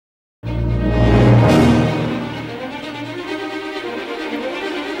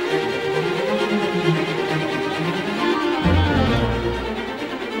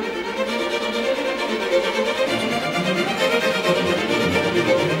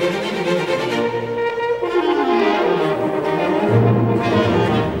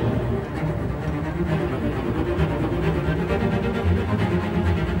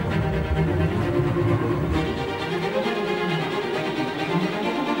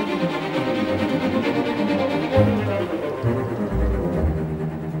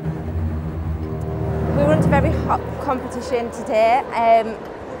competition today.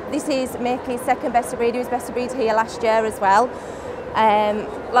 This is Mickey's second best of breed. He was best of breed here last year as well.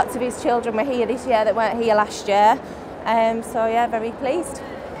 Lots of his children were here this year that weren't here last year. So yeah, very pleased.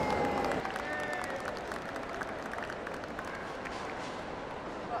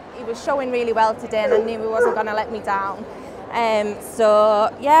 He was showing really well today and I knew he wasn't going to let me down. So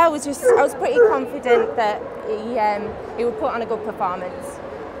yeah, I was pretty confident that he would put on a good performance.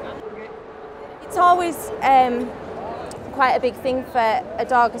 It's always quite a big thing for a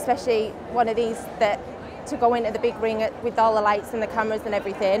dog, especially one of these, to go into the big ring with all the lights and the cameras and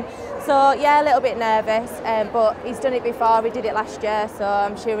everything. So yeah, a little bit nervous, but he's done it before. We did it last year, so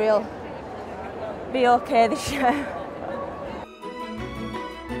I'm sure he'll be okay this year.